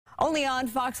Only on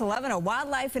Fox 11, a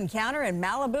wildlife encounter in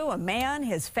Malibu. A man,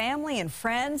 his family, and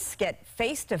friends get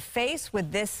face-to-face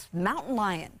with this mountain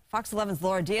lion. Fox 11's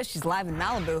Laura Diaz, she's live in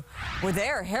Malibu with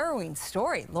their harrowing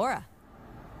story. Laura.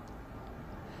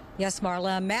 Yes,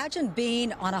 Marla, imagine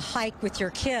being on a hike with your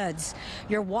kids.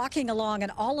 You're walking along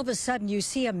and all of a sudden you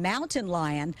see a mountain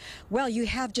lion. Well, you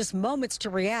have just moments to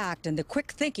react, and the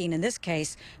quick thinking in this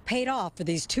case paid off for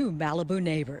these two Malibu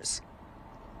neighbors.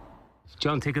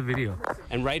 John, take a video.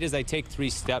 And right as I take 3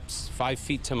 steps, 5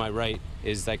 feet to my right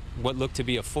is like what looked to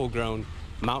be a full-grown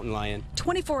mountain lion.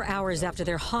 24 hours after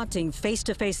their haunting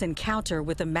face-to-face encounter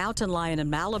with a mountain lion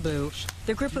in Malibu,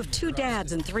 the group of 2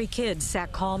 dads and 3 kids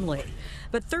sat calmly.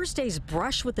 But Thursday's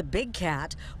brush with the big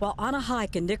cat while on a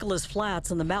hike in Nicholas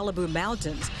Flats in the Malibu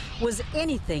Mountains was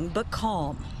anything but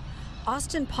calm.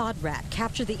 Austin Podrat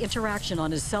captured the interaction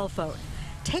on his cell phone.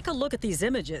 Take a look at these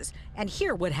images and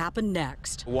hear what happened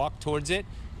next. Walked towards it.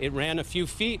 It ran a few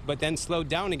feet, but then slowed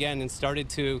down again and started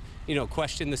to,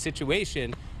 question the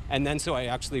situation. And then so I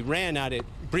actually ran at it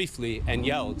briefly and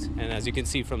yelled. And as you can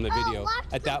see from the video,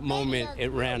 at that moment, it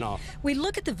ran off. We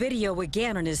look at the video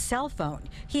again on his cell phone.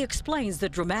 He explains the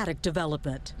dramatic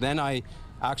development. Then I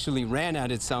actually ran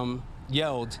at it some,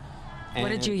 yelled, and what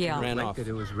did you yell? Ran off.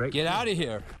 Get out of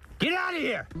here. Get out of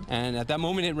here. And at that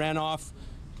moment, it ran off.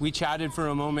 We chatted for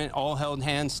a moment, all held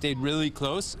hands, stayed really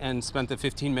close, and spent the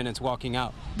 15 minutes walking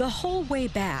out. The whole way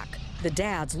back, the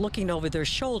dads looking over their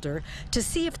shoulder to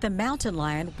see if the mountain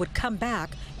lion would come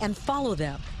back and follow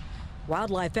them.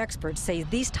 Wildlife experts say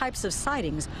these types of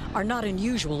sightings are not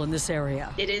unusual in this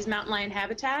area. It is mountain lion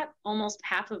habitat. Almost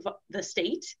half of the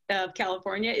state of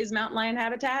California is mountain lion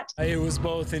habitat. It was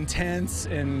both intense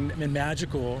and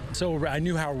magical, so I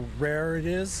knew how rare it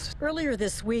is. Earlier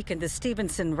this week in the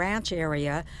Stevenson Ranch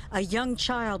area, a young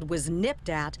child was nipped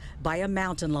at by a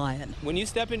mountain lion. When you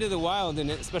step into the wild,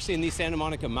 and especially in these Santa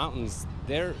Monica mountains,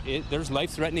 there's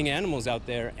life-threatening animals out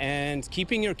there, and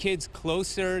keeping your kids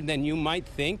closer than you might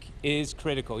think is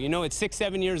critical. At 6,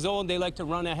 7 years old, they like to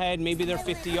run ahead. Maybe they're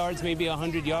 50 yards, maybe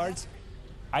 100 yards.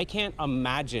 I can't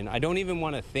imagine. I don't even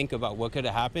want to think about what could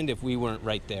have happened if we weren't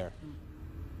right there.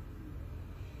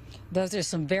 Those are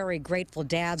some very grateful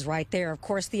dads right there. Of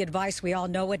course, the advice, we all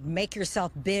know it, make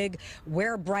yourself big,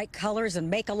 wear bright colors, and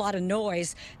make a lot of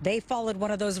noise. They followed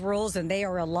one of those rules, and they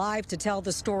are alive to tell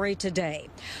the story today.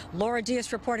 Laura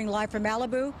Diaz reporting live from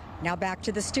Malibu. Now back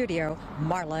to the studio,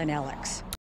 Marla and Alex.